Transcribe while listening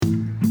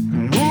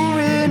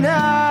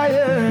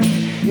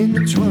in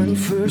the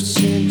 21st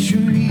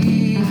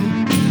century.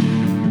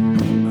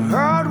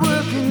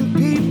 Hard-working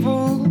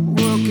people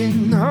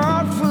working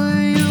hard for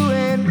you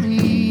and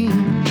me.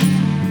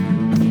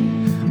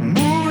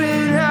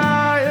 Moving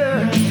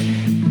higher,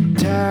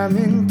 time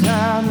and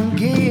time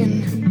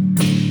again.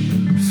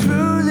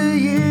 Through the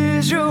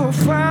years you'll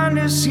find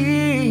us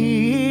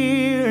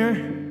here.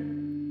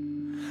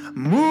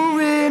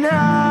 Moving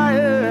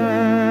higher.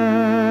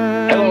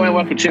 Hello and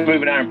welcome to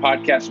Moving Iron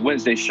Podcast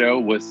Wednesday Show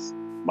with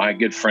my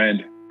good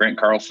friend Brent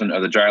Carlson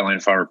of the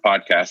Dryland Farmer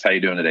Podcast. How you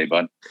doing today,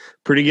 bud?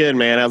 Pretty good,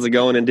 man. How's it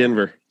going in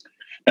Denver?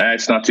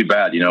 It's not too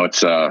bad. You know,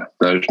 it's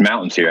those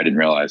mountains here. I didn't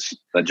realize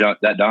that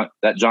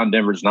John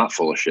Denver's not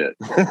full of shit.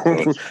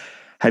 So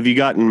Have you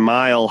gotten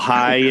Mile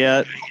High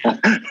yet?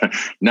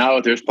 no,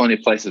 there's plenty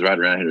of places right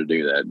around here to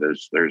do that.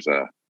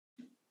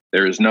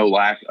 There is no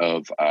lack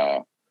of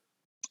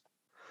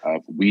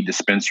weed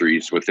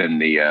dispensaries within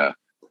the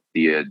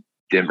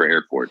Denver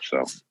airport.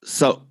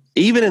 So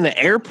even in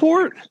the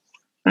airport?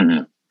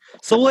 Mm-hmm.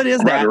 So what is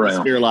the Right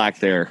atmosphere around. like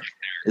there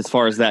as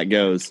far as that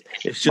goes?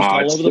 It's just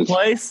all over the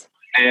place?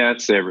 Yeah,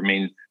 it's there. I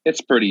mean, it's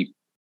pretty.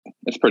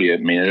 I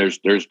mean, there's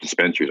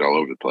dispensaries all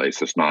over the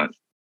place. It's not.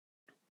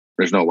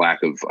 There's no lack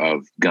of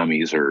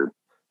gummies or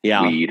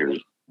weed or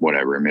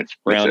whatever. I mean, it's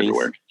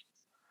everywhere.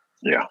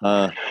 Yeah,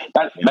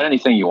 but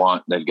anything you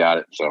want, they've got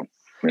it. So,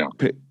 you know.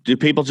 Do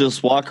people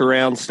just walk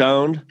around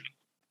stoned?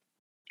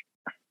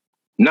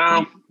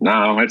 No,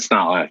 it's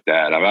not like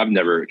that. I've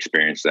never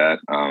experienced that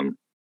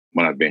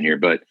when I've been here.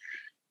 But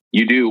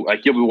you do,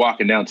 like, you'll be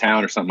walking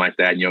downtown or something like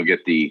that, and you'll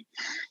get the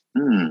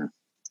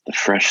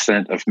fresh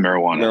scent of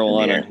marijuana.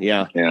 Marijuana,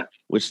 yeah,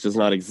 which does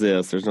not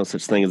exist. There's no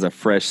such thing as a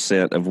fresh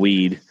scent of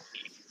weed.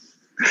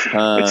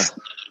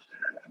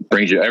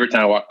 Brings you every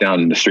time I walk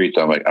down the street.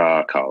 I'm like,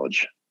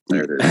 college.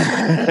 There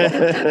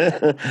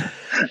it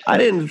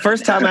is.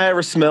 First time I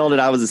ever smelled it,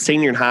 I was a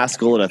senior in high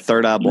school at a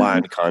Third Eye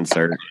Blind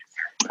concert.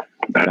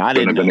 That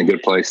would have been a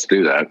good place to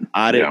do that.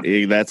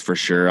 That's for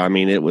sure. I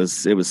mean, it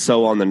was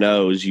so on the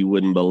nose you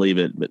wouldn't believe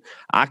it. But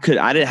I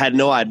had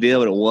no idea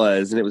what it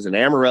was, and it was an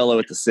Amarillo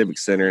at the Civic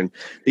Center, and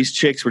these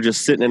chicks were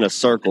just sitting in a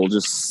circle,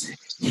 just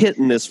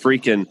hitting this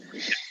freaking,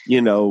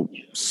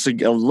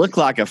 looked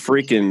like a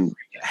freaking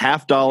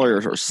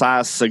 $50 or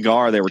size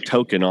cigar they were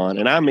toking on,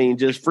 and I mean,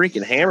 just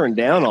freaking hammering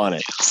down on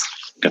it.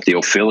 Got the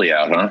old Philly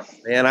out, huh?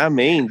 Man, I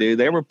mean, dude,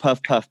 they were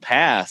puff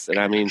pass, and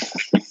I mean,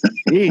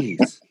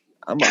 geez.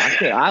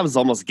 I was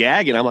almost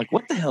gagging. I'm like,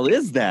 what the hell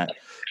is that?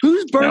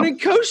 Who's burning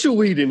kosher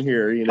weed in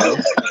here?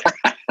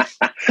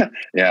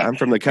 Yeah, I'm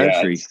from the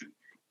country.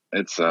 Yeah,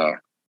 it's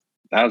that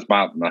was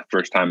my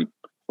first time.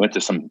 Went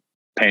to some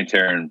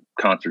Pantera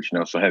concerts,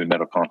 some heavy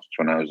metal concerts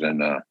when I was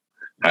in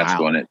high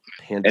school, and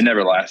it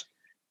never lasted.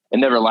 It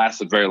never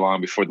lasted very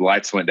long before the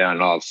lights went down,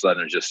 and all of a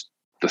sudden, just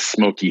the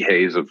smoky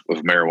haze of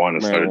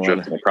marijuana started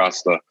drifting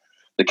across the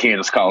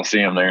Kansas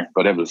Coliseum there.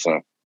 But it was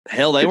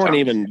hell, they weren't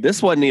even.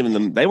 This wasn't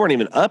even. They weren't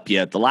even up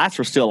yet. The lights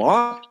were still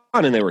on,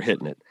 and they were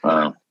hitting it.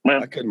 I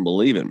couldn't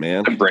believe it,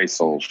 man. Brave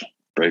souls.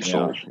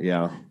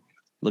 Yeah,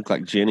 looked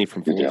like Jenny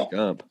from Forrest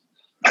Gump.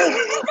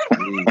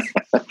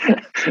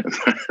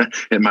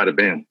 It might have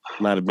been.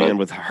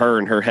 With her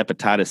and her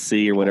hepatitis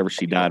C or whatever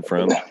she died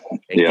from.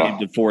 And gave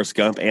to Forrest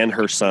Gump and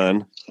her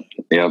son.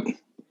 Yep.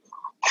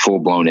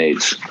 Full-blown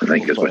AIDS, I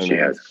think is what she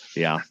had.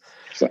 Yeah.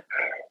 So.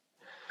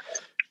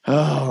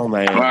 Oh,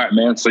 man. All right,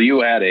 man. So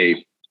you had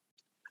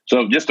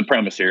So just the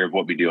premise here of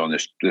what we do on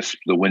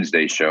the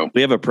Wednesday show.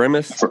 We have a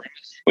premise?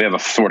 We have a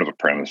sort of a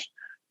premise.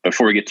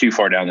 Before we get too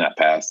far down that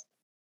path,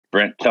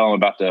 Brent, tell them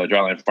about the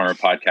Dryland Farmer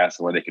Podcast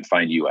and where they can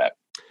find you at.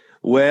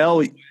 Well,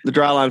 the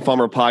Dryland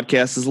Farmer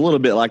Podcast is a little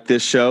bit like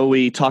this show.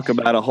 We talk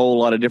about a whole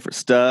lot of different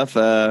stuff.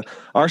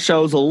 Our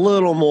show is a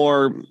little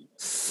more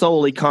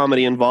solely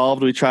comedy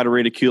involved. We try to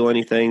ridicule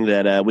anything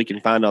that we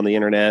can find on the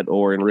internet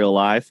or in real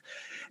life.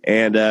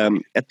 And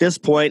at this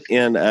point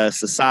in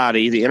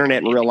society, the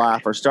internet and real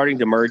life are starting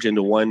to merge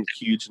into one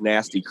huge,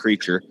 nasty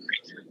creature.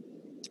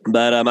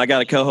 But I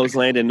got a co-host,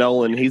 Landon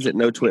Nolan. He's at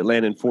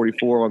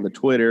NoTwitLandon44 on the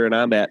Twitter, and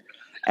I'm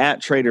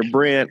at Trader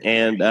Brent.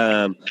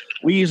 And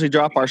we usually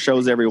drop our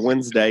shows every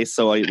Wednesday,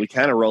 so we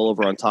kind of roll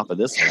over on top of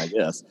this one, I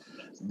guess.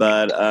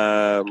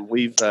 But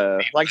we've,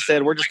 like I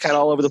said, we're just kind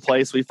of all over the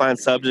place. We find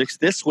subjects.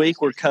 This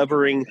week we're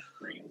covering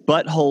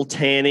butthole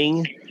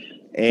tanning.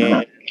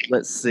 And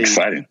let's see.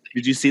 Exciting.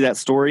 Did you see that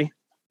story?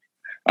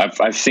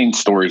 I've seen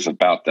stories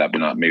about that, but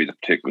not maybe the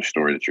particular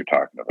story that you're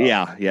talking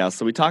about. Yeah.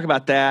 So we talk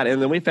about that,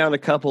 and then we found a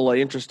couple of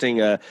interesting.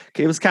 It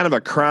was kind of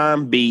a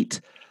crime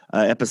beat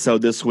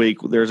episode this week.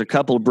 There's a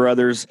couple of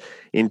brothers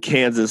in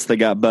Kansas that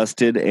got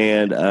busted,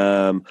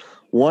 and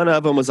one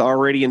of them was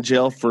already in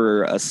jail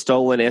for a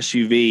stolen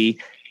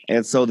SUV,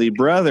 and so the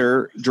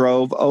brother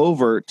drove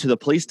over to the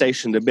police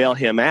station to bail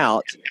him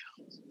out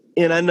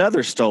in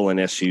another stolen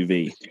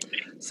SUV.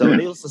 So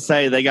needless to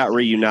say, they got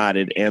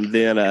reunited. And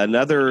then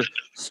another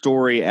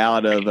story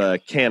out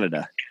of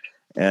Canada.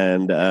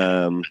 And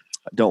I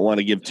don't want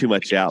to give too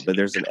much out, but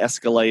there's an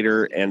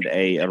escalator and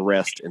a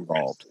arrest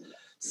involved.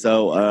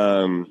 So,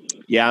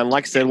 and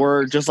like I said,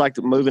 we're just like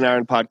the Moving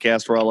Iron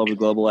Podcast. We're all over the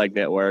Global Ag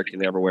Network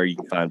and everywhere you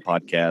can find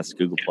podcasts,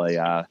 Google Play,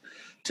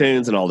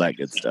 iTunes, and all that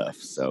good stuff.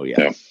 So,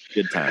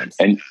 good times.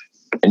 And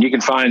you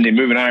can find the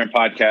Moving Iron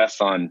Podcast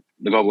on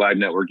the Global Ag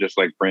Network, just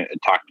like Brent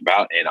had talked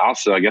about. And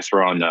also, I guess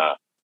we're on,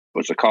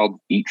 what's it called?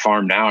 Eat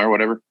Farm Now or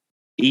whatever?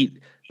 I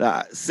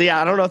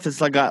don't know if it's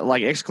got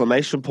like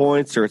exclamation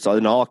points or it's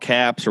in all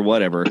caps or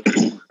whatever,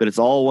 but it's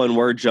all one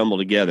word jumbled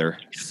together.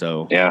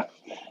 So, yeah.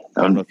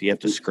 I don't know if you have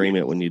to scream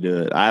it when you do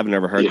it. I've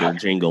never heard their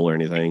jingle or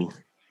anything.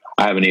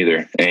 I haven't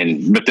either.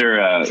 But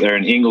they're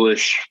an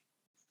English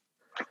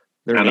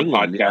kind of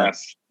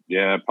podcast.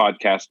 Yeah,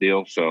 podcast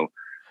deal. So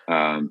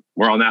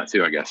we're on that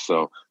too, I guess.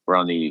 So we're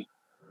on the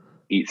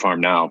Eat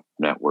Farm Now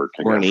network.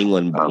 We're in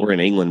England. We're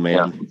in England,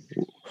 man.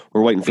 Yeah.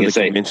 We're waiting for the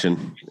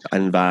convention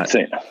invite.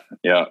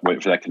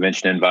 Waiting for that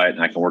convention invite,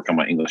 and I can work on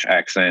my English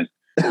accent,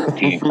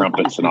 tea and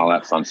crumpets, and all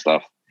that fun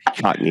stuff.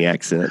 Cockney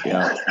accent,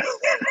 yeah.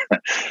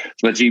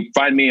 But you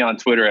find me on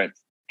Twitter,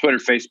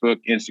 Facebook,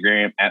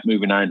 Instagram at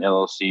Moving Iron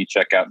LLC.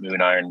 Check out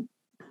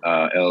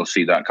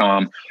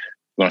movingironllc.com. If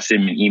you want to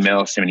send me an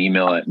email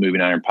at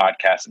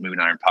movingironpodcast at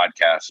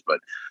movingironpodcast. But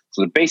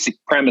so the basic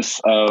premise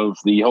of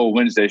the whole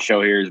Wednesday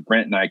show here is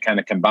Brent and I kind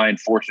of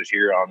combined forces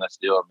here on this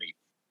deal. And we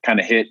kind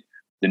of hit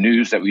the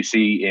news that we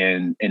see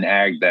in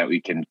ag that we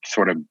can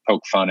sort of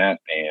poke fun at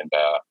and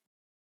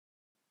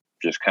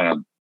just kind of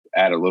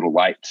add a little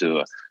light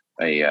to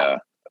a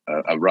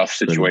rough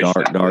situation.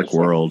 Dark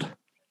world.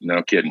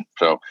 No kidding.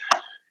 So,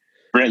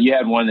 Brent, you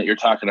had one that you're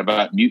talking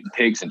about mutant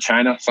pigs in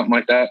China, something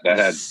like that.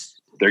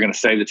 They're going to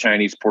save the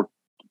Chinese pork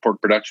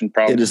production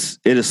problem.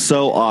 It is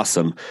so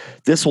awesome.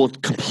 This will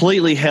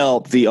completely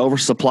help the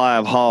oversupply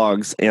of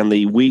hogs and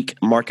the weak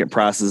market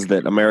prices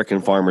that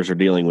American farmers are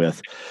dealing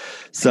with.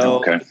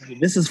 So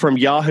This is from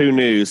Yahoo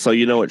News, so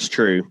you know it's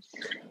true.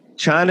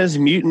 China's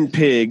mutant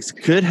pigs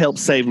could help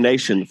save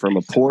nation from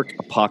a pork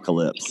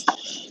apocalypse.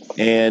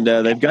 And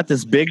they've got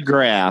this big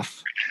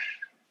graph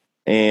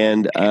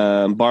and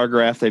bar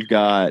graph. They've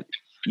got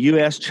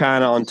U.S.,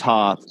 China on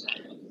top.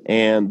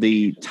 And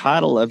the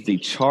title of the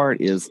chart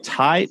is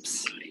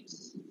Types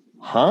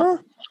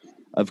of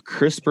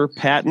CRISPR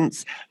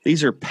Patents.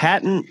 These are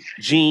patent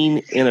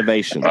gene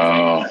innovations.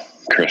 Oh,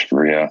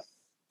 CRISPR,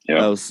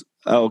 yeah.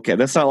 Okay,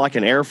 that's not like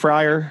an air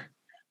fryer?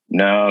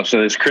 No,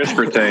 so this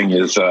CRISPR thing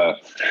is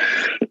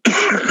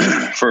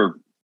for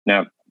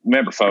now.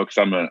 Remember, folks,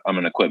 I'm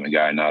an equipment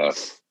guy, not a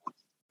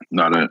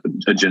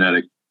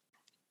genetic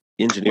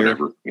engineer.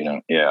 Whatever,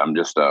 yeah. I'm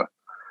just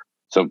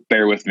so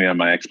bear with me on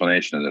my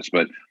explanation of this.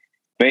 But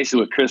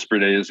basically, what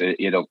CRISPR is,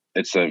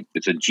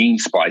 it's a gene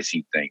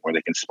splicing thing where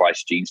they can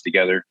splice genes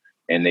together,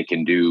 and they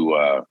can do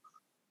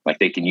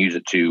they can use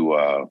it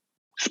to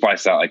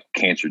splice out like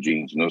cancer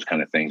genes and those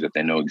kind of things that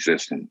they know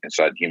exist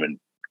inside the human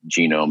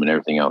genome and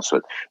everything else.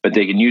 But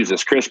they can use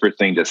this CRISPR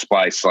thing to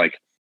splice like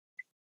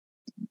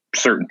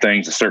certain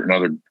things to certain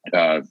other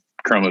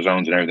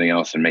chromosomes and everything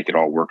else and make it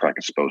all work like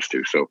it's supposed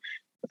to. So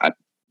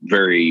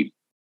very,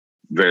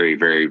 very,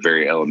 very,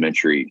 very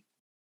elementary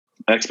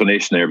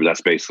explanation there, but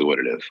that's basically what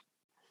it is.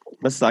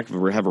 Must like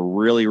have a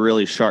really,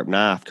 really sharp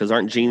knife because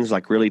aren't genes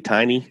like really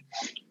tiny?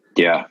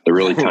 Yeah, they're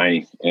really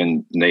tiny,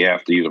 and they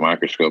have to use a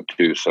microscope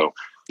too. So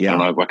I don't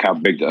know like how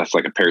big that's,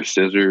 like a pair of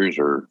scissors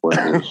or what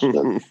it is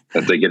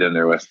that they get in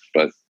there with,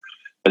 but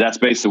that's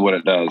basically what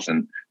it does.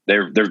 And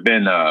there've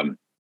been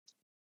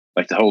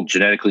like the whole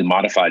genetically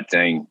modified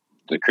thing.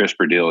 The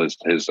CRISPR deal is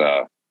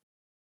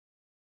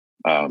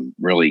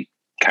really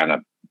kind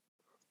of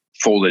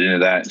folded into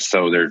that.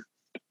 So they're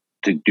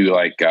to do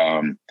like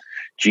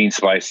gene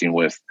splicing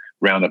with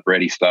Roundup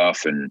Ready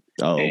stuff and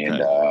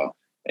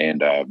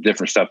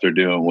different stuff they're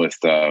doing with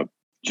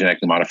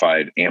genetically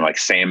modified and like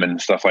salmon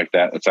stuff like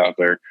that that's out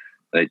there.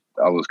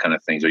 All those kind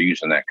of things are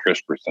using that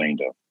CRISPR thing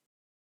to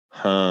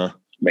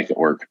make it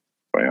work.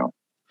 Well,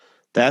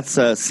 that's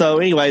so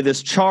anyway,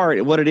 this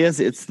chart, what it is,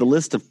 it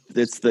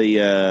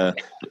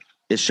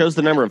shows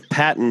the number of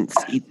patents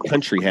each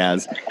country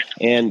has,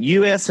 and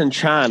US and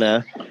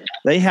China,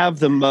 they have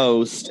the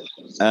most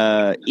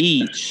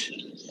each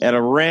at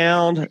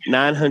around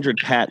 900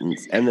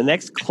 patents, and the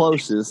next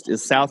closest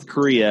is South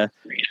Korea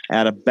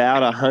at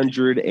about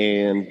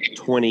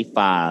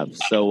 125.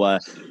 So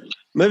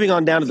moving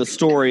on down to the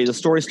story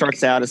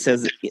starts out, it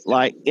says,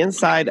 like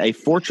inside a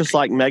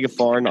fortress-like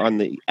megafarm on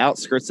the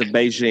outskirts of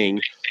Beijing,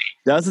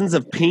 dozens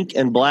of pink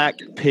and black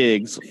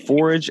pigs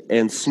forage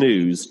and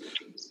snooze,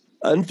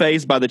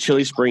 unfazed by the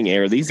chilly spring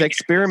air. These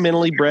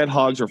experimentally bred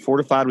hogs are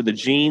fortified with a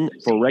gene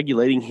for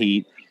regulating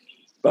heat,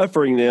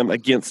 buffering them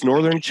against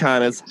northern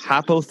China's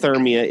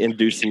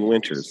hypothermia-inducing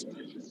winters.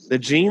 The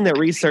gene that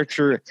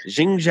researcher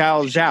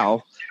Jingzhao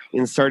Zhao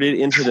inserted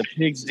into the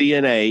pig's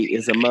DNA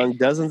is among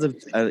dozens of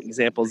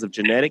examples of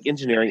genetic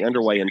engineering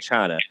underway in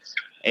China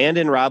and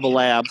in rival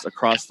labs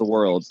across the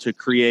world to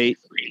create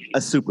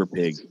a super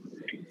pig.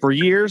 For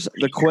years,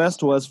 the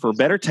quest was for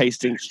better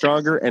tasting,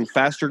 stronger, and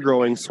faster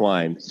growing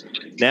swine.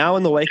 Now,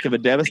 in the wake of a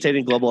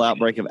devastating global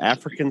outbreak of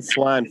African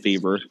swine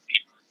fever,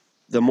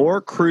 the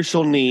more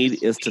crucial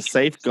need is to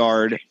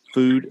safeguard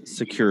food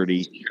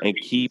security and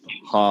keep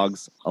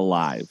hogs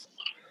alive.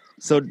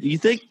 So do you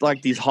think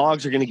like these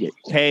hogs are going to get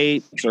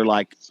capes or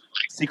like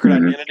secret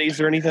identities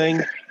or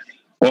anything?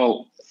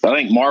 Well, I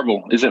think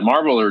Marvel, is it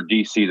Marvel or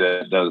DC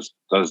that does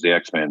the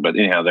X-Men? But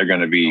anyhow, they're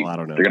going to be, I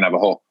don't know. They're going to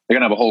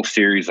have a whole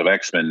series of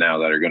X-Men now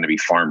that are going to be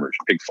farmers,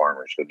 pig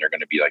farmers, and they're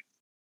going to be like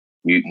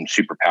mutant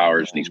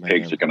superpowers, and these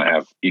pigs are going to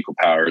have equal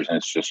powers. And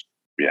it's just,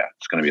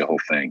 it's going to be a whole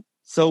thing.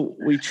 So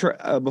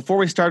before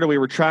we started, we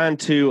were trying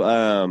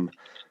to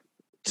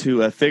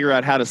figure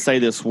out how to say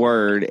this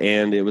word,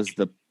 and it was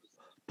the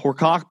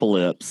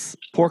porkocalypse.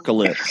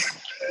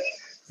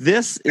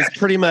 This is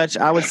pretty much,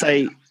 I would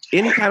say,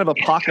 any kind of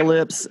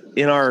apocalypse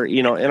in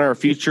our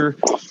future.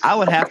 I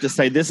would have to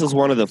say this is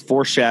one of the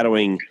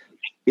foreshadowing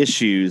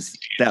issues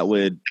that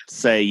would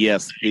say,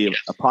 yes, the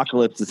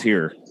apocalypse is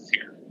here.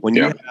 When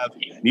you have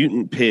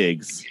mutant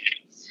pigs,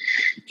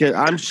 because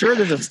I'm sure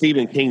there's a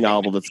Stephen King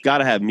novel that's got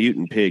to have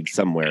mutant pigs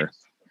somewhere.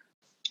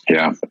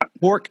 Yeah,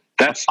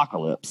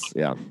 apocalypse.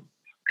 Yeah.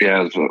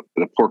 Yeah,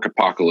 the pork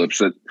apocalypse.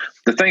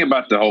 The thing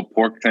about the whole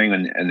pork thing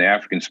and the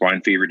African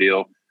swine fever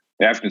deal,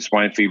 the African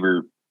swine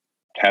fever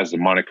has the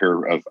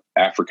moniker of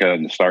Africa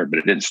in the start, but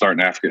it didn't start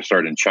in Africa. It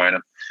started in China.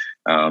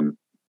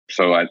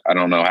 So I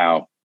don't know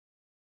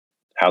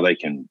how they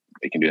can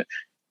do it.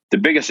 The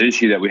biggest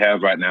issue that we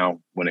have right now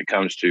when it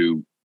comes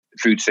to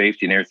food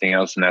safety and everything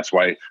else, and that's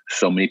why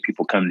so many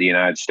people come to the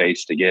United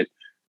States to get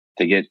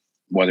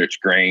whether it's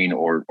grain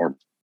or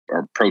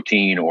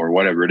protein or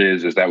whatever it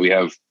is that we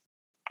have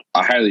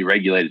a highly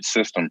regulated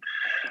system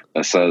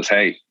that says,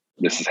 hey,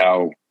 this is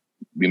how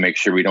we make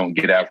sure we don't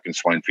get African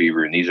swine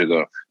fever. And these are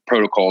the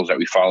protocols that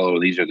we follow.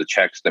 These are the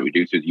checks that we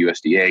do through the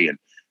USDA and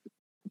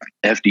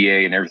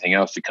FDA and everything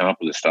else to come up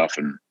with this stuff.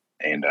 And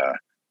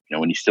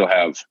when you still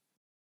have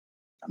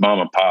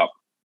mom and pop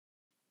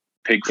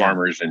pig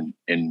farmers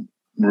in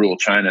rural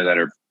China that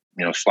are,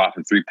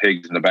 slopping 3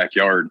 pigs in the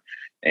backyard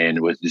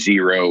and with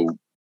zero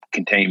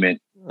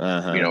containment,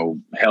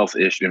 health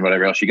issue and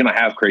whatever else, you're going to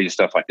have crazy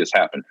stuff like this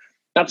happen.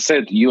 Not to say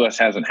that the U.S.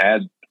 hasn't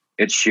had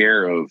its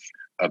share of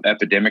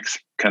epidemics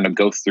kind of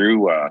go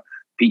through.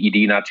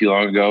 PED not too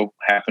long ago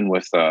happened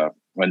with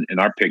when in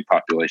our pig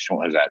population.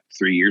 What was that,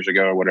 3 years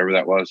ago or whatever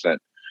that was? That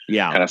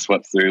kind of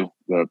swept through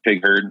the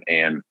pig herd,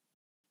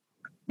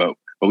 but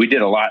we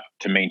did a lot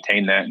to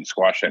maintain that and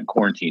squash that and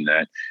quarantine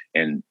that.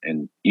 And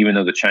even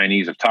though the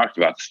Chinese have talked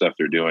about the stuff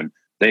they're doing,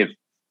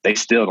 they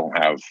still don't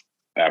have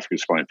African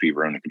swine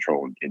fever under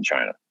control in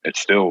China. It's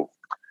still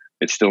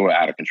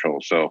out of control.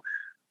 So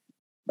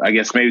I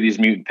guess maybe these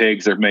mutant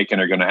pigs they're making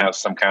are going to have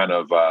some kind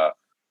of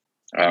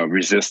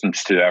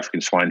resistance to African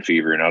swine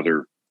fever and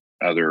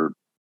other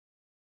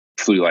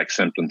flu-like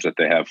symptoms that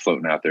they have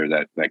floating out there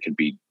that could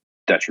be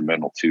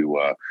detrimental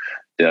to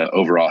the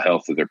overall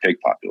health of their pig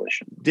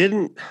population.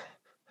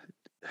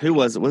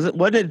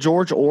 Wasn't it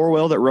George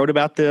Orwell that wrote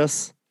about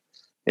this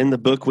in the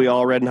book we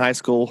all read in high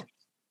school?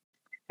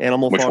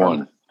 Farm. Which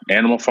one?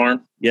 Animal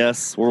Farm?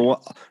 Yes, where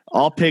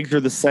all pigs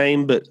are the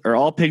same, or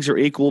all pigs are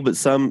equal, but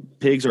some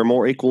pigs are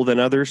more equal than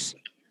others.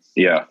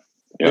 Yeah.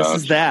 This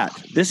is that.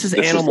 This is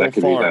Animal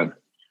Farm.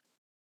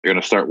 You're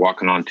going to start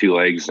walking on 2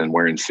 legs and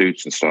wearing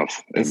suits and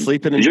stuff. And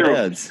sleeping in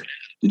beds.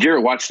 Did you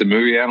ever watch the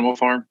movie Animal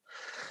Farm?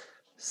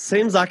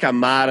 Seems like I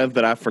might have,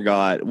 but I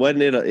forgot.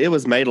 Wasn't it? It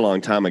was made a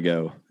long time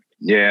ago.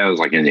 Yeah, it was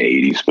like in the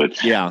 80s.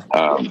 But yeah,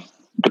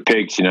 the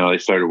pigs, they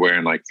started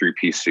wearing like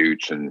 3-piece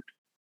suits, and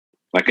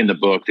like in the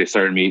book, they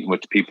started meeting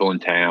with the people in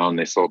town.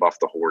 They sold off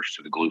the horse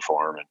to the glue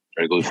farm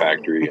or the glue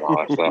factory and all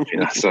that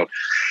stuff. So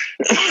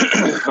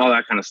all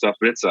that kind of stuff.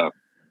 But it's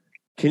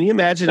Can you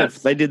imagine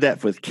if they did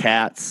that with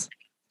cats?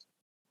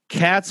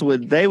 Cats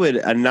would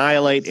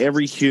annihilate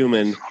every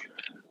human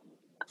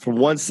from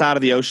one side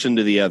of the ocean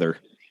to the other.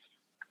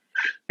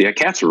 Yeah,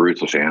 cats are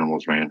ruthless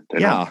animals, man.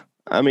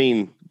 I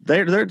mean,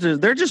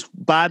 they're just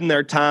biding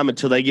their time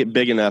until they get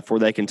big enough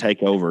where they can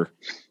take over.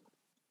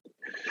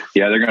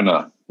 Yeah, they're going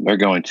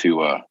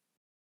to,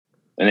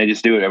 and they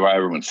just do it while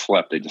everyone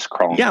slept. They just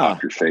crawl on top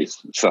of your face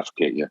and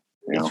suffocate you.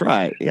 That's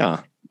right.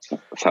 Yeah,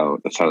 that's how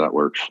that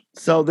works.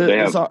 So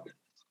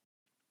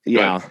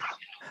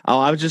Oh,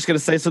 I was just going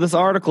to say, so this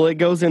article, it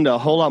goes into a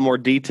whole lot more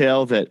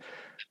detail that,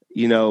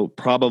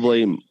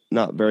 probably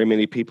not very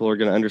many people are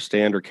going to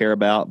understand or care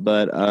about.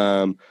 But,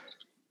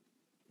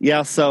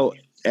 so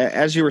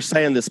as you were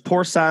saying, this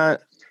porcine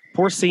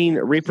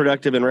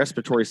reproductive and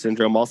respiratory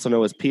syndrome, also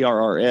known as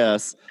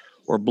PRRS,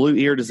 or blue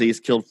ear disease,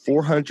 killed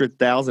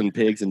 400,000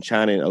 pigs in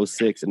China in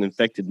 2006 and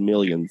infected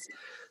millions.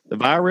 The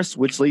virus,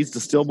 which leads to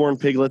stillborn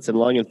piglets and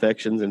lung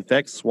infections,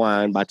 infects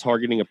swine by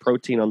targeting a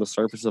protein on the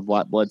surface of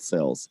white blood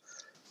cells.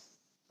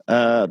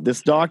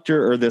 This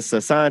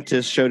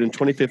scientist showed in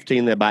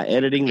 2015 that by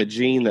editing the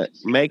gene that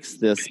makes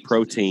this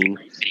protein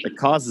that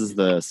causes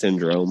the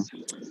syndrome,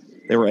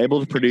 they were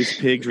able to produce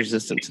pigs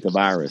resistant to the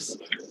virus.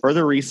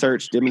 Further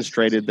research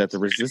demonstrated that the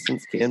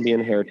resistance can be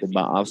inherited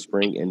by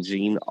offspring and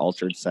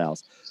gene-altered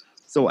sows.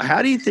 So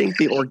how do you think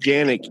the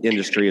organic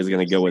industry is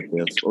going to go with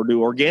this? Or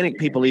do organic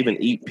people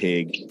even eat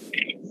pig?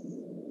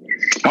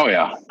 Oh,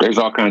 yeah. There's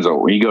all kinds of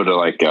 – when you go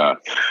to,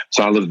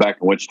 So I lived back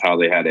in Wichita.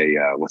 They had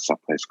a what's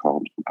that place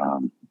called?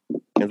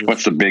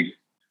 What's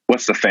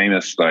the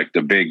famous, like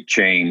the big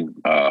chain?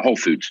 Whole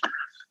Foods.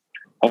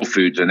 Whole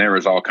Foods, and there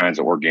was all kinds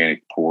of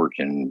organic pork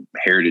and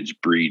heritage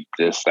breed,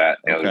 this, that,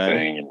 and the other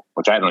thing,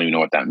 which I don't even know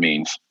what that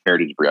means.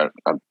 Heritage breed,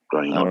 I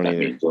don't even know what that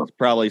means. So it's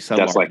probably some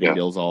that's like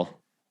deals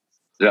all.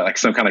 Is that like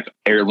some kind of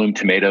heirloom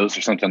tomatoes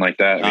or something like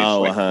that?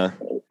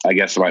 I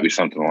guess it might be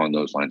something along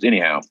those lines.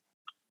 Anyhow,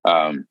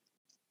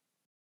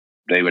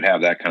 they would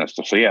have that kind of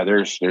stuff. So yeah,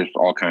 there's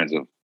all kinds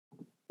of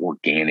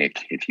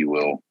organic, if you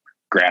will,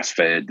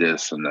 grass-fed,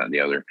 this and that and the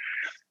other.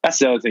 That's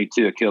the other thing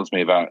too that kills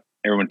me about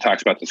everyone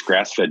talks about this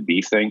grass-fed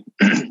beef thing.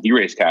 You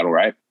raise cattle,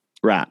 right?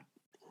 Right.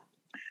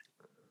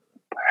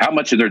 How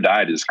much of their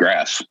diet is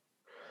grass?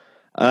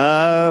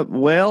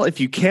 Well,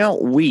 if you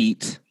count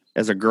wheat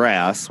as a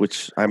grass,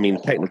 which I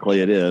mean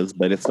technically it is,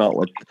 but it's not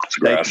what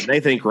they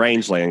think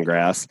rangeland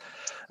grass.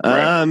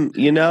 Right.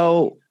 You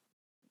know,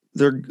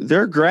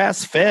 they're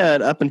grass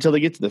fed up until they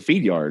get to the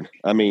feed yard.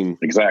 I mean,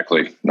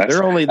 exactly.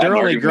 They're only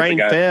grain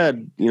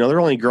fed. You know,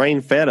 they're only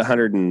grain fed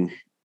 100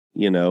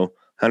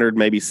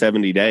 maybe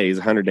 70 days,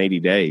 180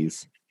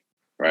 days.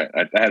 Right.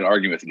 I had an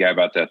argument with a guy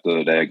about that the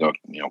other day. I go,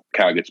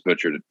 cow gets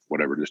butchered at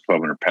whatever it is,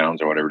 1,200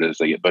 pounds or whatever it is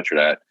they get butchered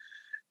at.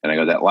 And I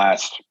go, that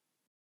last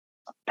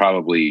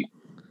probably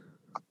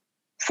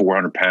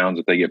 400 pounds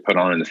that they get put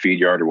on in the feed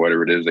yard or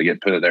whatever it is they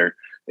get put there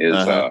is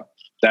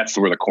that's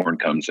where the corn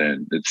comes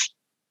in. It's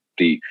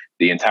the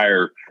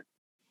entire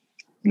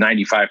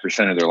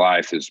 95% of their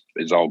life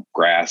is all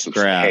grass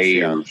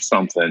hay or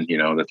something,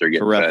 that they're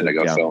getting fed. I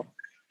go, so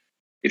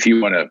if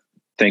you want to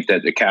think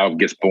that the cow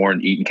gets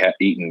born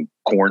eating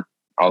corn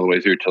all the way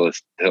through till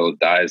it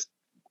dies,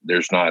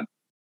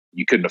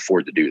 you couldn't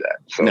afford to do that.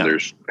 So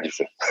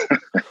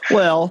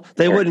well,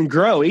 they wouldn't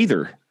grow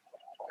either.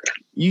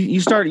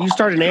 You start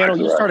an animal,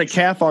 you start a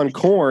calf on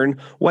corn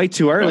way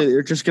too early.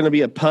 They're just going to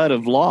be a pud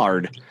of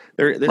lard.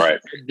 They're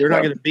not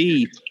going to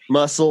be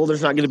muscle.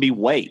 There's not going to be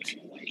weight.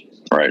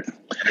 Right.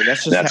 I mean,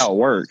 that's just how it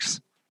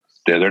works.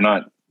 Yeah, they're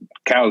not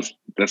cows.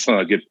 That's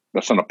not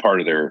a part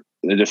of their.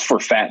 They're just for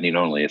fattening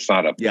only. It's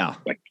not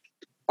like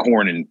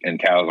corn and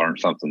cows aren't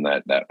something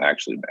that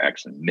actually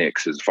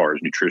mix as far as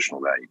nutritional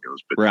value goes.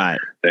 But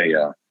they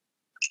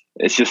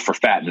it's just for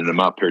fattening them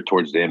up here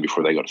towards the end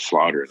before they go to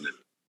slaughter.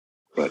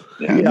 But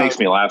it makes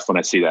me laugh when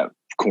I see that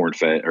corn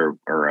fed or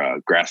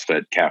grass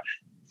fed cow.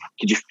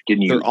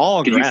 They're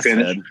all grass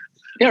fed.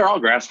 Yeah, they're all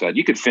grass fed.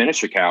 You could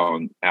finish a cow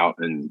out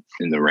in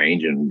the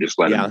range and just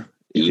let them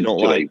eat. You don't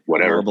like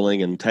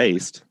marbling and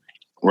taste.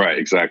 Right,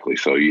 exactly.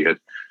 So you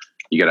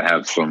got to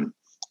have some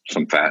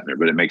fat in there,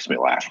 but it makes me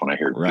laugh when I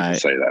hear people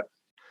say that.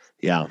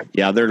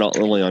 Yeah, they're not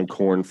only on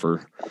corn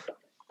for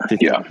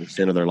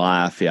 50% of their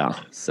life. Yeah,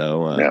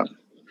 so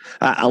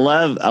I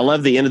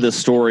love the end of the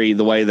story.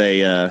 The way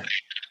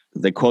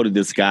they quoted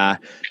this guy.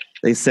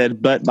 They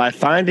said, "But by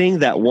finding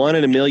that 1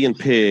 in a million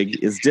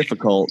pig is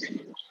difficult."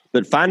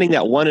 But finding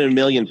that 1 in a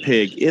million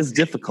pig is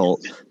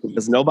difficult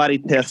because nobody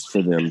tests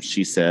for them,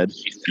 she said.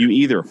 You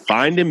either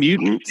find a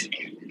mutant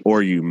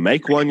or you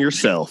make one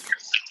yourself.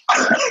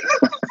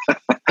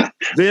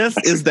 This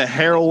is the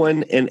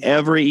heroine in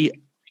every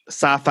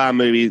sci-fi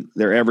movie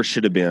there ever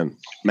should have been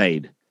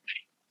made.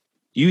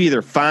 You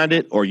either find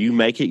it or you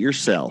make it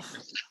yourself.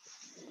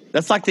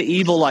 That's like the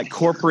evil,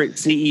 corporate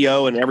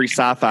CEO in every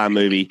sci-fi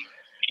movie.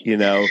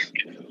 They're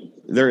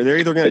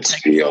either going to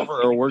take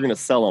over or we're going to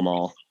sell them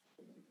all.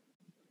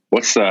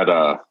 What's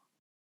that?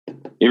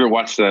 You ever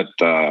watch that?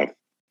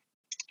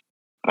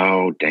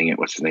 Oh, dang it!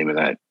 What's the name of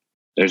that?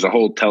 There's a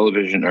whole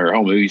television or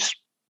whole movies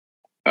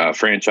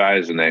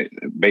franchise, and they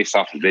based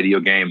off a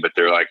video game, but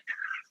they're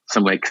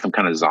some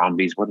kind of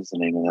zombies. What is the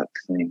name of that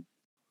thing?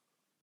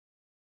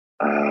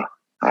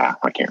 I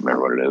can't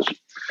remember what it is.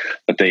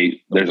 But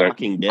there's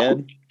Walking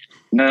Dead.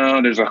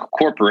 No, there's a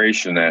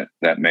corporation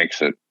that makes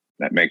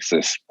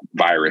this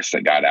virus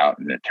that got out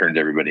and it turned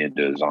everybody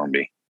into a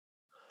zombie.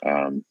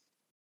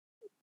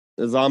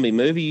 A zombie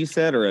movie, you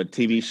said, or a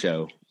TV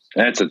show?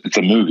 It's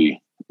a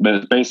movie, but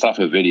it's based off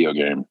a video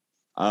game.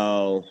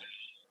 Oh,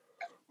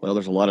 well,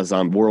 there's a lot of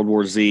zombie. World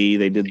War Z,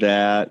 they did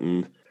that,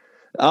 and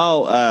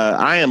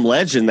I Am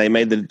Legend. They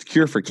made the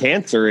cure for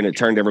cancer, and it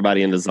turned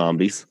everybody into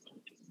zombies.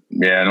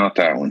 Yeah, not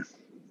that one.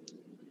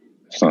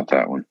 It's not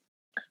that one.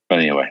 But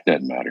anyway,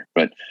 doesn't matter.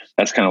 But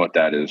that's kind of what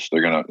that is.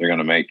 They're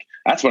gonna make.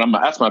 That's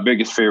my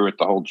biggest fear with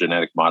the whole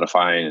genetic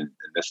modifying and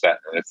this, that,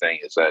 and the other thing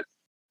is that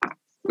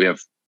we have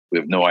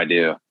no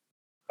idea.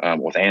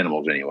 With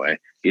animals, anyway,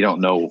 you don't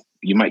know.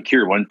 You might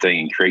cure one thing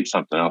and create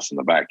something else in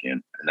the back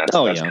end, and that's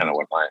kind of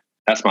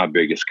that's my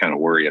biggest kind of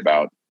worry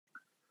about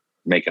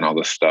making all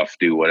this stuff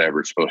do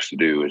whatever it's supposed to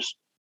do. Is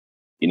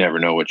you never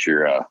know what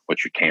you're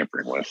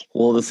tampering with.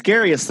 Well, the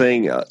scariest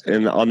thing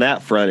on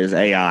that front is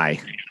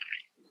AI.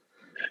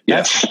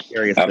 Yes,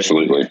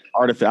 absolutely.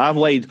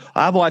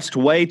 I've watched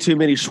way too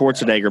many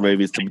Schwarzenegger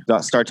movies to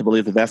not start to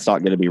believe that that's not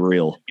going to be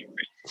real.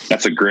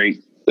 That's a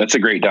great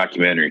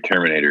documentary,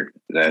 Terminator.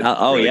 That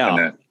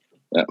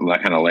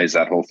kind of lays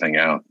that whole thing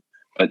out.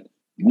 But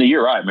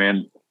you're right,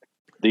 man.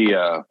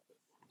 I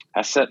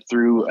sat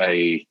through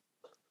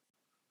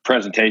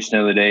presentation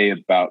the other day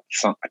about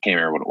some, I can't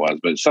remember what it was,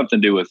 but it's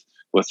something to do with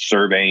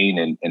surveying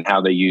and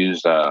how they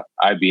used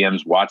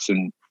IBM's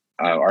Watson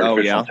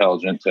artificial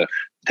intelligence to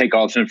take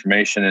all this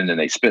information and then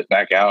they spit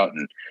back out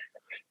and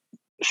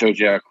shows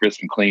you how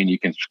crisp and clean you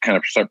can kind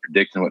of start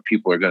predicting what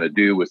people are going to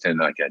do within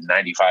like a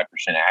 95%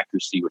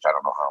 accuracy, which I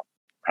don't know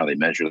how they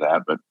measure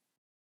that, but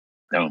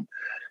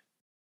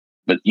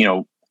you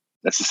know,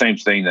 that's the same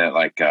thing that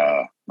like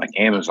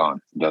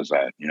Amazon does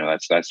that. You know,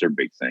 that's their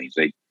big things.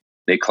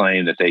 They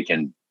claim that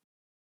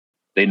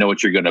they know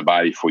what you're going to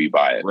buy before you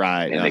buy it.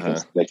 Right.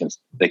 And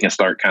they can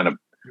start kind of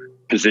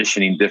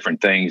positioning different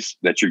things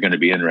that you're going to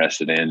be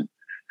interested in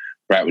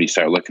right when you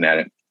start looking at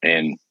it,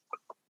 and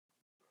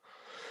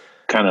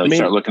kind of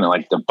start looking at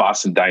like the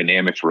Boston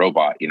Dynamics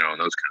robot, you know, and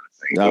those kind of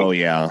things. Oh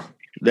yeah.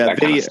 That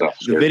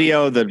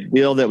video, the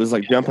deal that was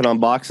like jumping on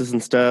boxes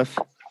and stuff.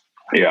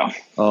 Yeah.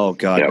 Oh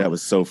God, that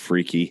was so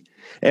freaky.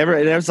 It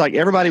was like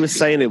everybody was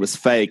saying it was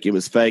fake. It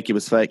was fake. It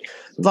was fake.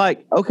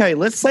 Like, okay,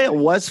 let's say it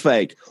was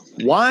fake.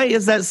 Why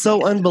is that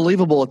so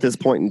unbelievable at this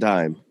point in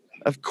time?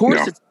 Of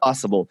course it's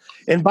possible.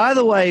 And by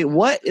the way,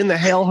 what in the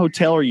hell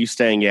hotel are you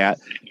staying at?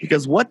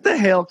 Because what the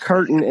hell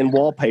curtain and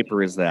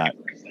wallpaper is that?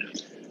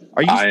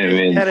 Are you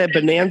staying at a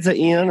Bonanza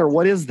Inn or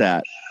what is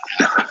that?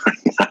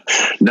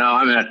 No,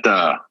 I'm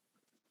at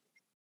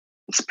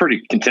it's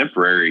pretty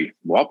contemporary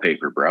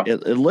wallpaper, bro.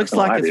 It looks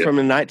like it's from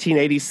a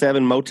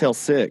 1987 Motel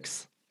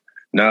 6.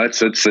 No, it's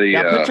the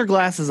put your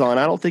glasses on.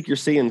 I don't think you're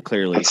seeing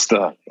clearly. It's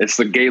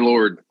the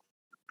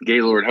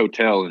Gaylord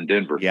Hotel in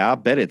Denver. Yeah, I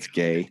bet it's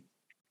gay.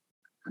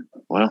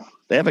 Well,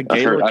 they have a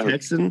Gaylord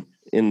Texan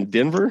in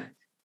Denver.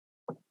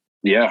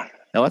 Yeah,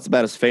 hell, that's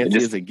about as fancy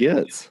as it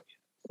gets.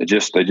 They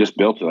just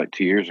built it like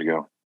 2 years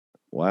ago.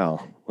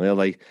 Wow. Well,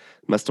 they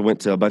must have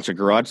went to a bunch of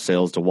garage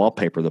sales to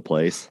wallpaper the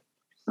place.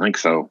 I think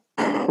so.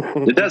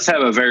 It does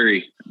have a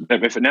very.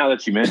 Now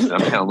that you mention it,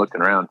 I'm kind of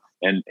looking around,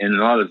 and a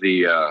lot of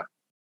the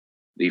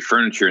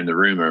furniture in the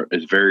room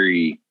is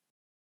very,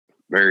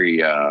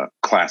 very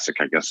classic.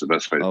 I guess the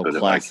best way to put it.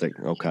 Classic.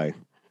 Okay.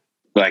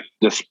 Like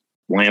this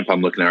lamp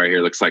I'm looking at right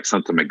here looks like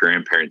something my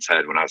grandparents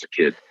had when I was a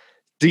kid.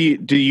 Do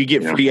you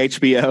get free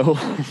HBO?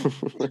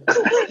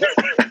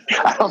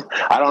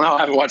 I don't know. I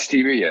haven't watched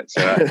TV yet,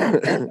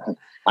 so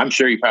I'm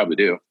sure you probably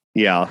do.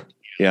 Yeah.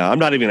 I'm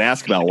not even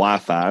asking about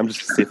Wi-Fi. I'm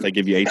just see if they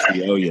give you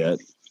HBO yet.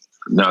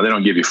 No, they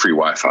don't give you free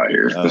Wi-Fi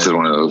here. This is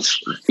one of those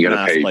you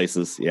got to pay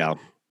places. Yeah.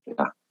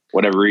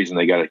 Whatever reason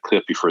they got to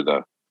clip you for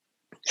the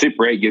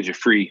Super 8 gives you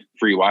free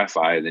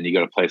Wi-Fi, and then you go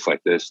to a place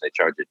like this, they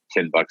charge you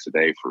 $10 a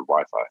day for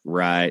Wi-Fi.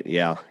 Right.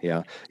 Yeah.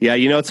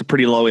 You know, it's a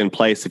pretty low end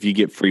place if you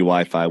get free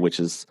Wi-Fi, which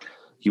is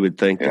you would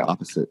think the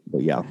opposite,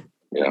 but yeah.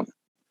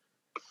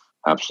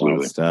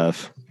 Absolutely.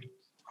 Stuff.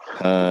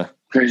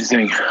 Crazy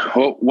thing.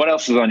 Well, what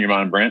else is on your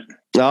mind, Brent?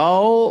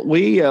 Oh,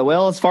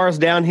 well, as far as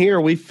down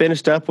here, we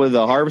finished up with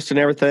the harvest and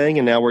everything,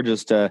 and now we're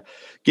just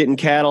getting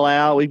cattle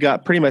out. We've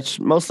got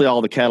mostly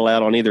all the cattle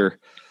out on either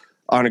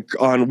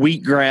on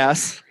wheat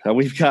grass.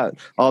 We've got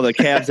all the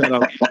calves out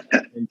on,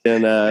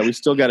 and we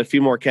still got a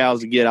few more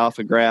cows to get off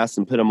of grass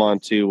and put them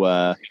onto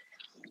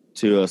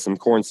some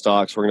corn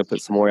stalks. We're going to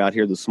put some more out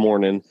here this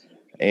morning,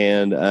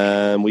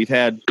 and we've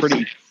had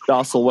pretty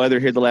docile weather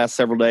here the last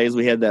several days.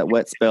 We had that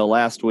wet spell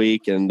last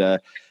week, and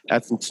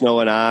had some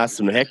snow and ice,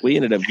 and heck, we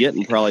ended up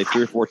getting probably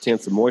 3 or 4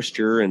 tenths of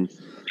moisture. And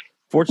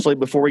fortunately,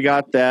 before we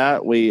got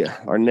that,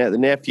 the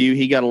nephew,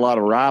 he got a lot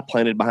of rye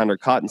planted behind our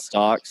cotton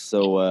stalks.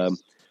 So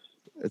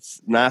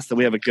it's nice that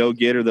we have a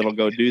go-getter that'll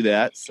go do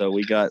that. So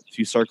we got a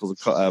few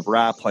circles of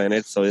rye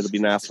planted, so it'll be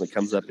nice when it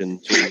comes up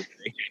in January.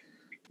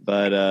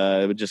 But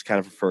it would just kind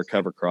of for a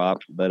cover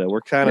crop. But we're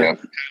kind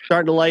of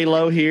starting to lay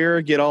low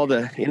here, get all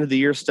the end of the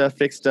year stuff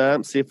fixed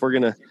up, see if we're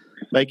going to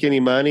make any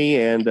money,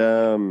 and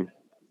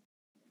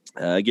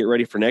get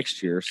ready for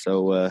next year.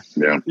 So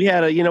we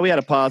had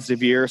a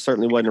positive year.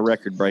 Certainly wasn't a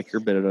record breaker,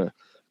 but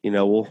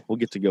we'll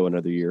get to go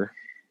another year.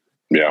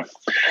 Yeah.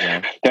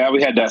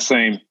 We had that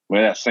same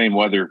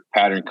weather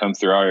pattern come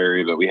through our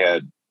area, but we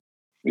had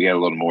a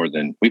little more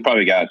than we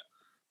probably got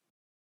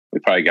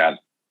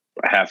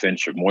a half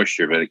inch of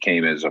moisture, but it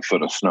came as a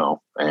foot of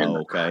snow.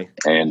 And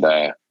and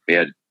we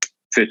had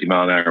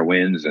 50-mile-an-hour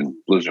winds and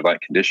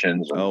blizzard-like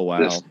conditions.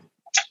 And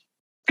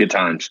good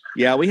times.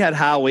 Yeah, we had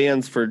high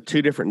winds for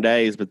 2 different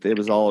days, but it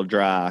was all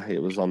dry.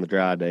 It was on the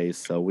dry days,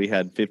 so we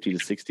had 50 to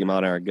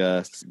 60-mile-an-hour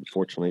gusts.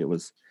 Fortunately, it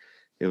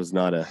was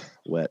not a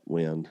wet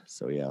wind.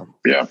 So yeah.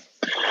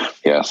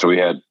 So we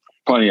had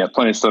plenty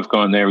of stuff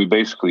going there. We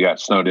basically got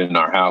snowed in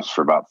our house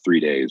for about 3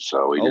 days.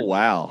 So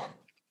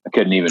I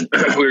couldn't even.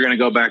 We were going to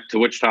go back to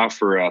Wichita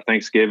for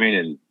Thanksgiving,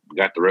 and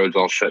got the roads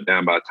all shut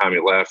down by the time we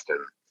left. And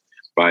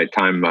by the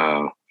time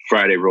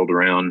Friday rolled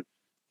around,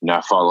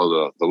 I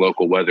follow the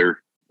local weather.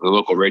 The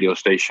local radio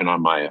station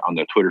on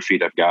the Twitter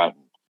feed I've got.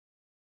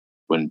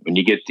 When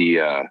you get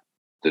the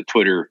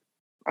Twitter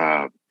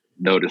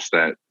notice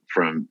that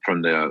from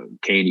the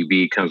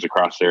KNUB comes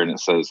across there, and it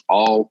says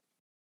all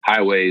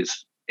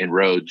highways and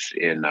roads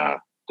in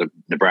the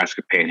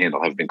Nebraska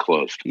Panhandle have been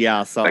closed. Yeah,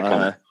 I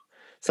saw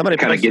Somebody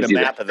posted a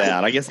map of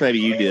that. I guess maybe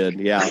you did.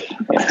 Yeah.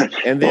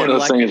 And then one of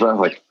those things I was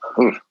like,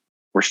 ooh,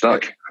 we're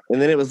stuck.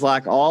 And then it was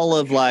like all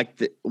of like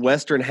the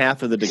western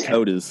half of the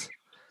Dakotas.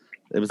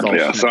 It was all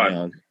shut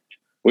down.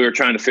 We were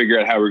trying to figure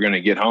out how we're going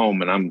to get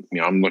home, and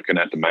I'm looking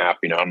at the map.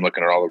 I'm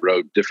looking at all the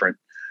road, different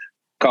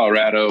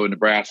Colorado and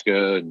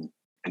Nebraska and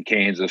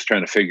Kansas,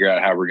 trying to figure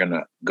out how we're going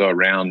to go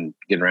around,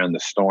 get around the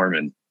storm.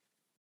 And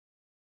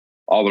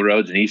all the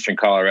roads in eastern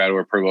Colorado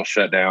were pretty well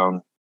shut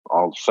down.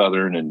 All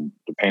southern and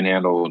the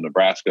Panhandle and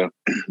Nebraska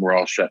were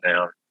all shut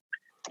down.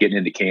 Getting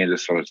into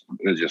Kansas, so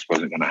it just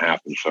wasn't going to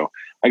happen. So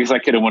I guess I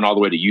could have went all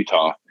the way to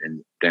Utah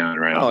and down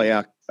around. Oh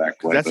yeah,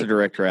 that's a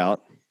direct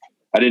route.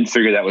 I didn't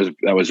figure that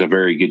was a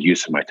very good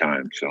use of my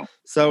time.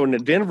 So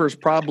Denver's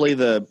probably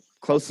the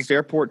closest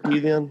airport to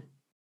you then?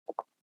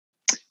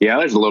 Yeah,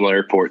 there's a little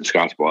airport in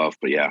Scottsbluff,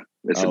 but yeah,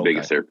 it's the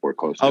biggest airport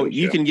close to us.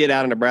 You can get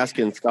out of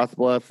Nebraska and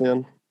Scottsbluff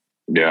then?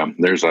 Yeah,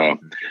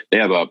 they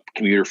have a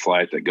commuter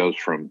flight that goes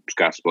from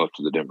Scottsbluff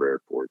to the Denver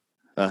airport.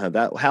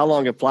 How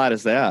long a flight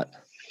is that?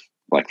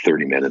 Like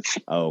 30 minutes.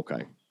 Oh,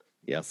 okay.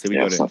 Yeah, so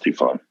it's not too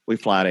far. We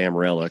fly to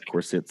Amarillo. Of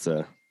course, it's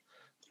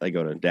they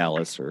go to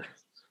Dallas or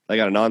they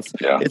got a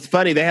non-stop. Yeah. It's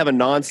funny, they have a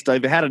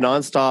non-stop. They've had a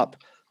non-stop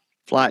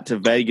flight to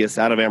Vegas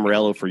out of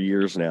Amarillo for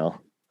years now.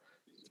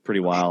 It's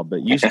pretty wild.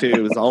 But used to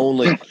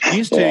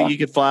you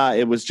could fly.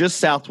 It was just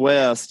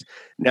Southwest.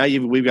 Now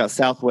we've got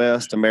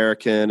Southwest,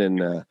 American,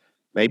 and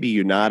maybe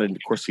United. Of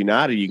course,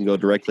 United you can go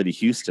directly to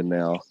Houston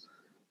now.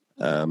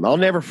 I'll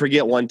never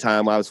forget one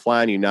time I was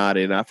flying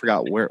United, and I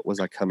forgot where it was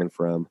I coming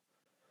from.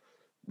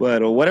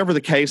 But whatever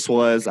the case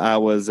was, I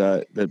was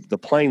the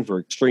planes were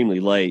extremely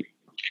late,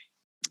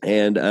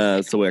 and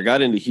so I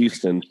got into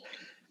Houston,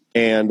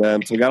 and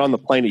so we got on the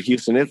plane to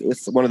Houston.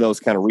 It's one of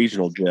those kind of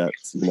regional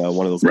jets,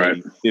 one of those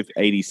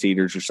 80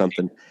 seaters or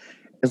something.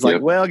 It's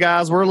like, well,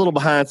 guys, we're a little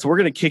behind, so we're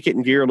going to kick it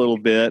in gear a little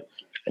bit.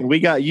 And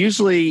we got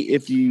usually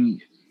if you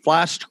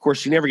flash, of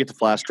course, you never get to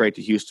fly straight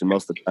to Houston.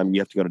 Most of the time,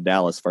 you have to go to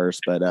Dallas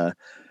first, but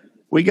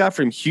we got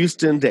from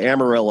Houston to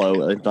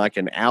Amarillo in like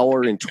an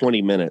hour and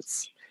 20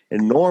 minutes.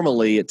 And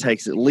normally it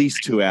takes at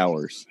least 2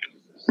 hours.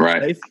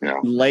 Right. They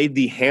laid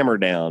the hammer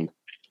down.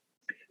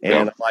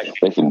 And I'm like,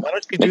 they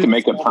can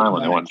make up time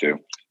when they want to.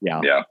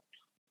 Yeah.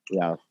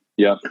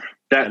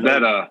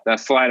 That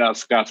flight out of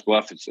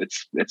Scottsbluff,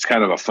 it's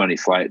kind of a funny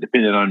flight,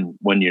 depending on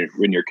when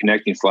your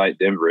connecting flight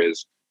Denver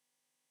is.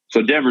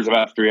 So Denver's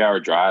about a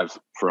 3-hour drive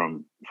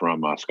from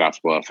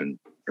Scottsbluff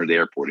or the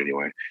airport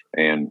anyway.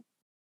 And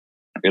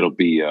it'll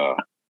be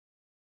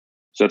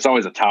so it's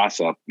always a toss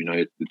up,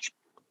 it's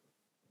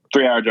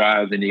 3-hour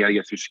drive, then you got to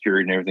get through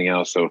security and everything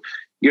else. So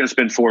you're going to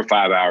spend 4 or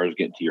 5 hours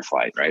getting to your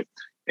flight. Right.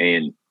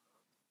 And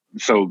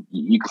so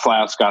you can fly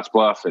out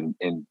Scottsbluff and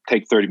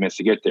take 30 minutes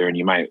to get there. And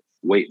you might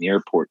wait in the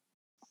airport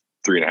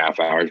 3.5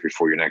 hours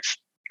before your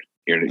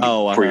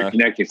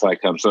connecting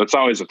flight comes. So it's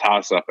always a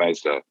toss up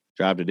as to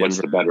drive to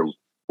Denver.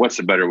 What's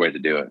the better way to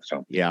do it.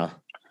 So, yeah,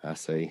 I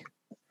see.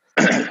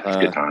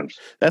 Good times.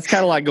 That's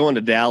kind of like going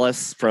to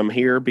Dallas from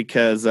here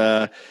because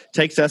it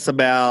takes us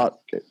about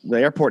the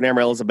airport in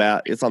Amarillo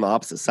it's on the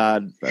opposite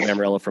side of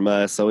Amarillo from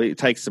us. So it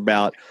takes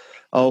about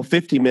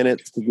 50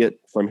 minutes to get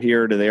from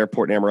here to the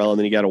airport in Amarillo. And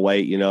then you got to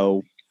wait,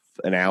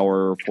 an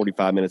hour,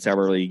 45 minutes,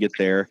 however early you get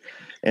there.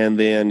 And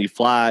then you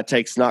fly. It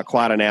takes not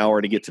quite an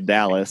hour to get to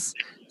Dallas.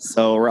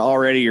 So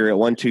you're at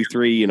 1, 2,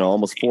 3,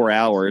 almost 4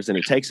 hours. And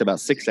it takes about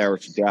 6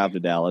 hours to drive to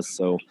Dallas.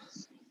 So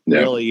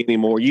really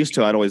anymore. Used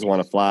to, I'd always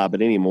want to fly,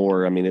 but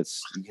anymore, I mean, you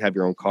have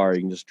your own car.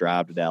 You can just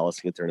drive to Dallas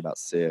and get there in about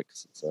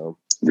 6. So,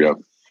 yep,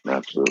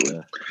 absolutely.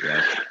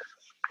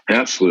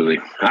 Absolutely.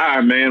 All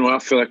right, man. Well, I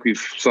feel like we've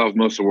solved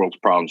most of the world's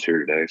problems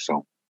here today.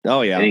 So,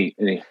 any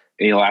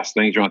last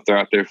things you want to throw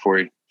out there before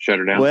you shut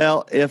her down?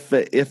 Well, if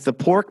the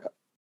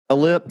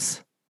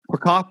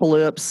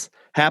porkopolypse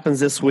happens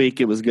this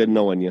week, it was good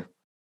knowing you.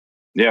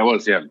 Yeah, it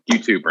was. Yeah, you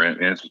too, Brent.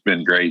 Man, it's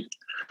been great.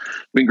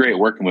 Been great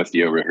working with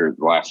you over here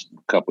the last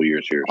couple of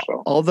years here.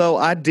 So, although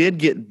I did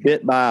get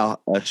bit by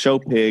a show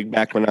pig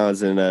back when I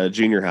was in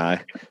junior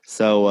high,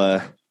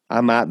 so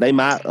they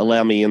might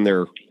allow me in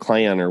their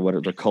clan or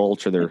whatever, their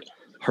cult or their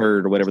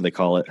herd or whatever they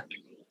call it.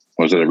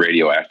 Was it a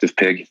radioactive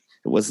pig?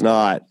 It was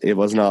not.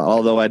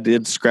 Although I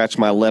did scratch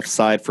my left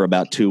side for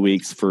about 2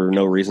 weeks for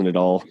no reason at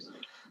all.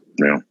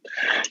 Yeah,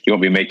 you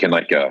won't be making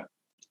like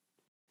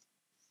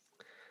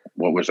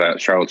what was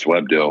that Charlotte's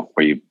Web deal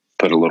where you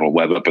put a little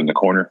web up in the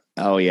corner?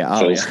 Oh yeah.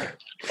 I'm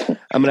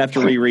gonna have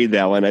to reread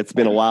that one. It's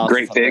been a while.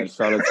 Great pig.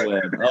 Charlotte's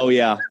Web. Oh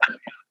yeah.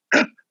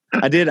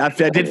 I did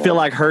feel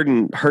like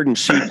herding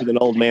sheep with an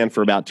old man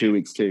for about 2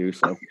 weeks too.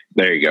 So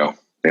there you go.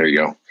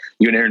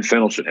 You and Aaron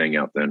Fennell should hang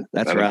out then.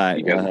 That's right.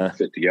 You guys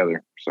fit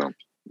together. So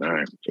all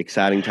right.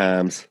 Exciting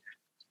times.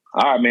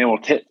 All right, man. Well,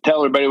 tell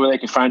everybody where they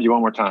can find you one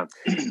more time.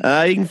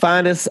 You can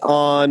find us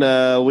on,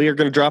 we are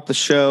going to drop the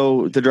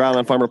show, the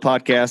Dryland Farmer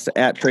Podcast,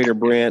 at Trader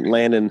Brent.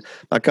 Landon,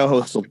 my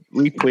co-host, will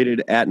retweet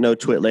it at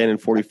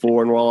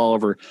NoTwitLandon44. And we're all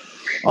over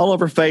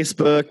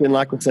Facebook. And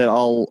like I said,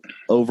 all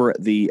over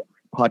the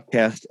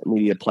podcast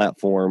media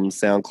platforms,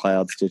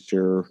 SoundCloud,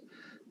 Stitcher,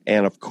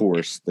 and, of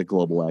course, the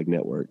Global Ag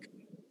Network.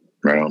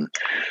 Right on.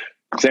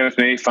 Same with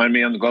me. Find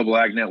me on the Global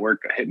Ag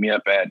Network. Hit me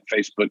up at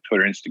Facebook,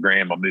 Twitter,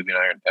 Instagram on Moving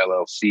Iron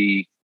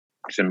LLC.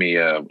 Send me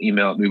an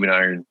email at Moving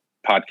Iron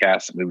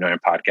Podcast at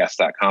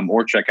movingironpodcast.com,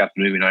 or check out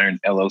the Moving Iron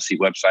LLC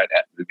website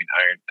at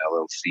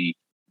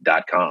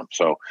movingironllc.com.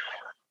 So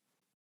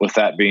with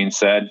that being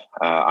said,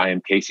 I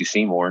am Casey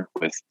Seymour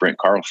with Brent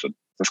Carlson.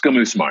 Let's go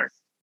move some iron.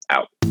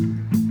 Out.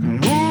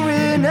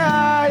 Moving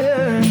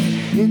iron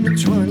in the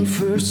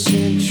 21st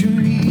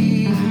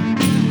century.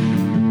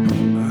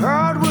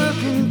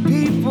 Hardworking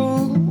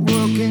people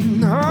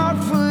working hard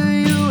for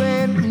you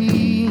and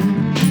me.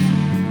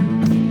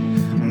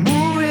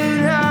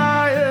 Moving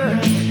iron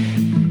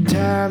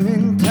time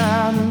and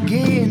time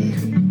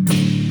again.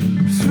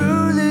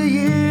 Through the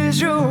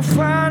years you'll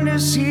find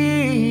us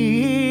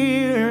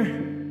here.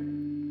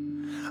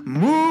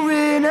 Moving